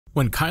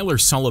When Kyler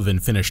Sullivan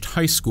finished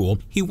high school,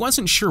 he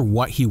wasn't sure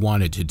what he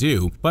wanted to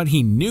do, but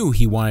he knew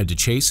he wanted to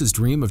chase his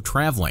dream of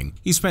traveling.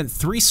 He spent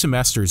 3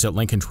 semesters at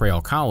Lincoln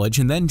Trail College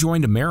and then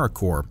joined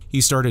AmeriCorps.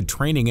 He started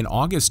training in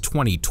August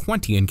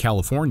 2020 in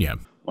California.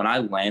 When I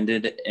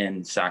landed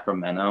in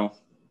Sacramento,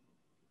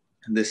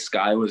 the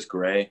sky was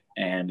gray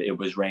and it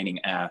was raining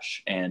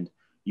ash, and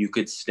you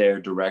could stare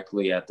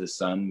directly at the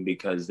sun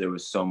because there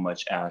was so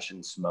much ash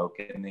and smoke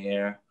in the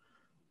air,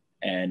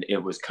 and it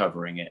was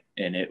covering it.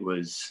 And it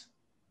was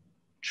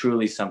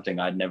truly something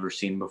I'd never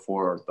seen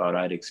before or thought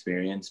I'd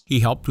experienced. He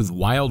helped with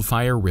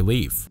wildfire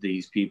relief.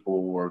 These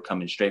people were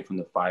coming straight from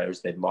the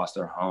fires. They'd lost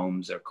their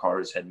homes, their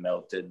cars had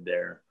melted.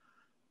 There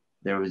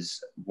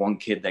was one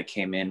kid that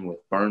came in with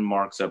burn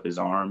marks up his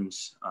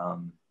arms.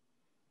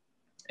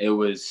 It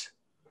was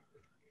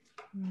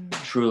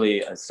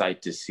truly a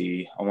sight to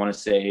see. I want to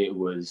say it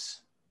was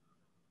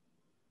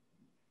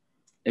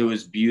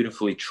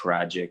beautifully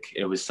tragic.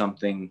 It was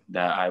something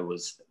that I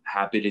was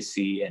happy to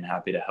see and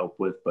happy to help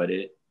with, but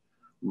it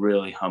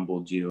really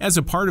humbled you. As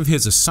a part of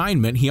his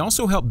assignment, he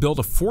also helped build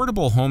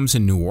affordable homes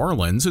in New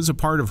Orleans as a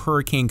part of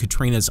Hurricane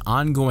Katrina's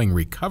ongoing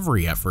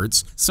recovery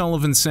efforts.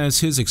 Sullivan says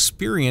his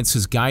experience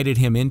has guided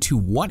him into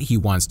what he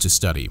wants to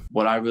study.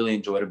 What I really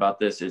enjoyed about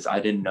this is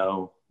I didn't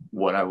know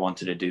what I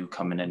wanted to do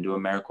coming into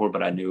AmeriCorps,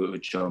 but I knew it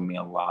would show me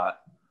a lot,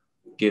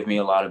 give me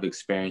a lot of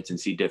experience and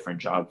see different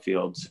job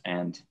fields.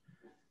 And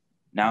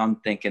now I'm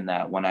thinking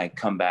that when I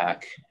come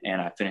back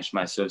and I finish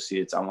my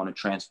associates, I want to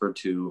transfer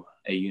to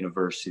a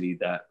university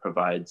that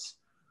provides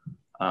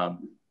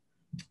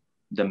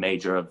the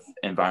major of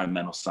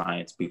environmental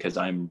science, because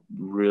I'm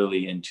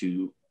really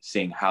into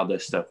seeing how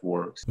this stuff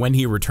works. When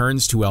he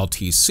returns to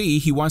LTC,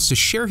 he wants to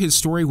share his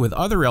story with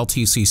other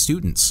LTC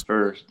students.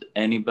 For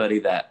anybody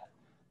that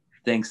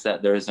thinks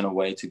that there isn't a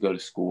way to go to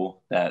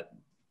school, that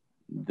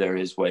there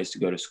is ways to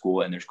go to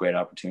school, and there's great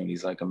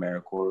opportunities like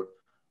AmeriCorps,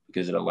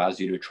 because it allows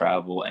you to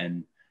travel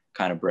and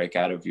kind of break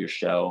out of your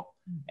shell.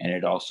 And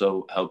it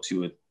also helps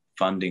you with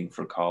funding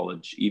for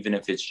college, even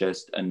if it's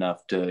just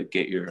enough to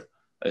get your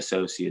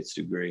associate's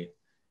degree.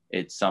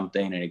 It's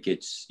something, and it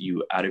gets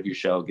you out of your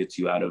shell, gets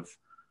you out of,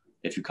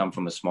 if you come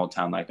from a small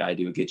town like I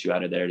do, it gets you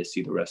out of there to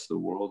see the rest of the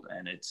world.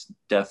 And it's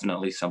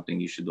definitely something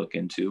you should look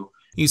into.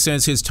 He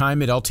says his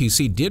time at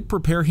LTC did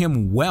prepare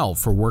him well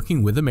for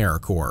working with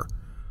AmeriCorps.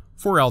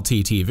 For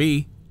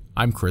LTTV,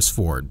 I'm Chris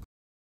Ford.